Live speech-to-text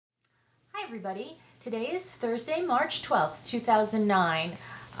everybody. Today is Thursday, March 12th, 2009,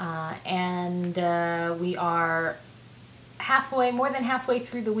 and we are more than halfway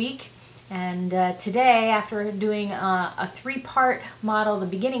through the week. And today, after doing a three-part model the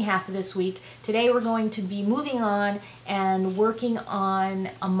beginning half of this week, today we're going to be moving on and working on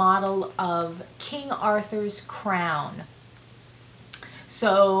a model of King Arthur's crown.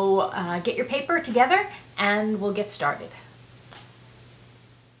 So get your paper together and we'll get started.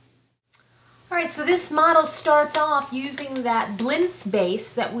 Alright, so this model starts off using that Blintz base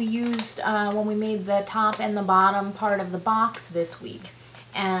that we used when we made the top and the bottom part of the box this week.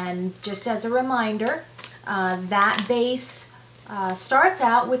 And just as a reminder, that base starts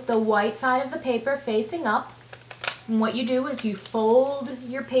out with the white side of the paper facing up. And what you do is you fold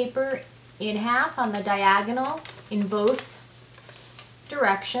your paper in half on the diagonal in both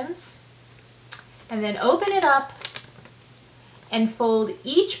directions, and then open it up and fold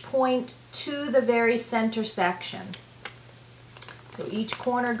each point to the very center section. So each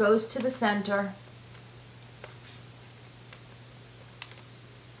corner goes to the center.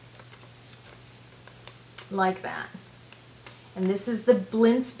 Like that. And this is the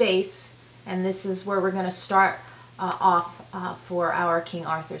Blintz base, and this is where we're going to start off for our King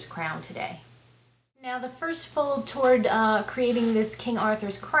Arthur's crown today. Now the first fold toward creating this King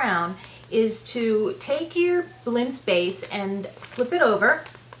Arthur's crown is to take your Blintz base and flip it over,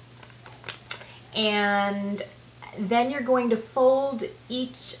 and then you're going to fold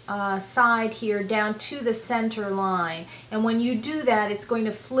each side here down to the center line. And when you do that, it's going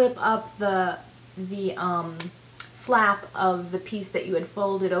to flip up the flap of the piece that you had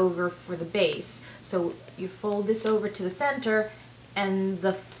folded over for the base. So you fold this over to the center and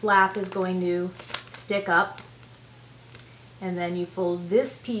the flap is going to stick up, and then you fold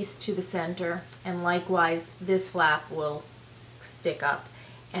this piece to the center and likewise this flap will stick up,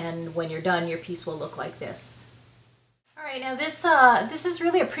 and when you're done your piece will look like this. Alright, now this is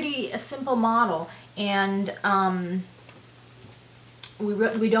really a pretty simple model, and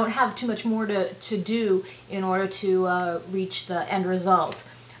we don't have too much more to do in order to reach the end result.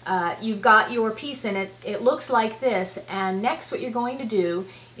 You've got your piece in it, it looks like this, and next what you're going to do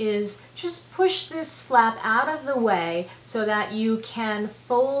is just push this flap out of the way so that you can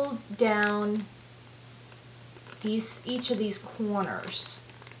fold down each of these corners,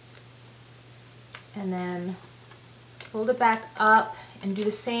 and then fold it back up and do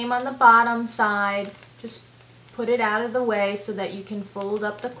the same on the bottom side. Just put it out of the way so that you can fold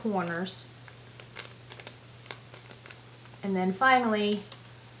up the corners, and then finally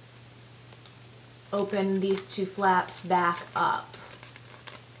open these two flaps back up.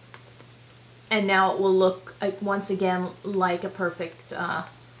 And now it will look like, once again, like a perfect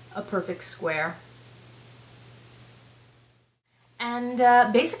square. And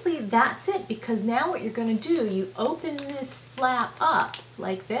basically that's it, because now what you're going to do, you open this flap up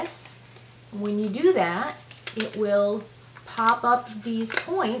like this. And when you do that, it will pop up these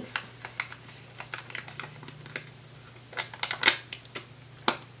points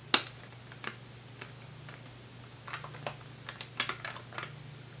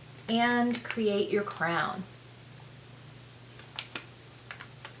and create your crown.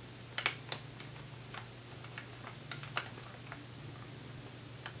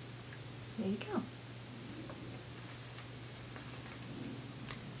 There you go.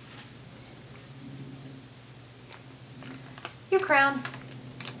 Your crown.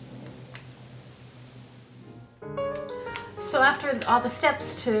 So after all the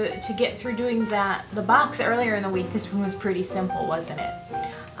steps to get through doing the box earlier in the week, this one was pretty simple, wasn't it?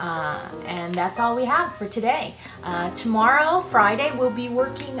 And that's all we have for today. Tomorrow, Friday, we'll be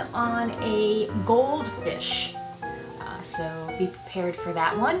working on a goldfish. So be prepared for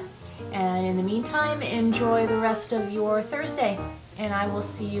that one. And in the meantime, enjoy the rest of your Thursday. And I will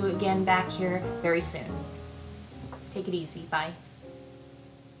see you again back here very soon. Take it easy. Bye.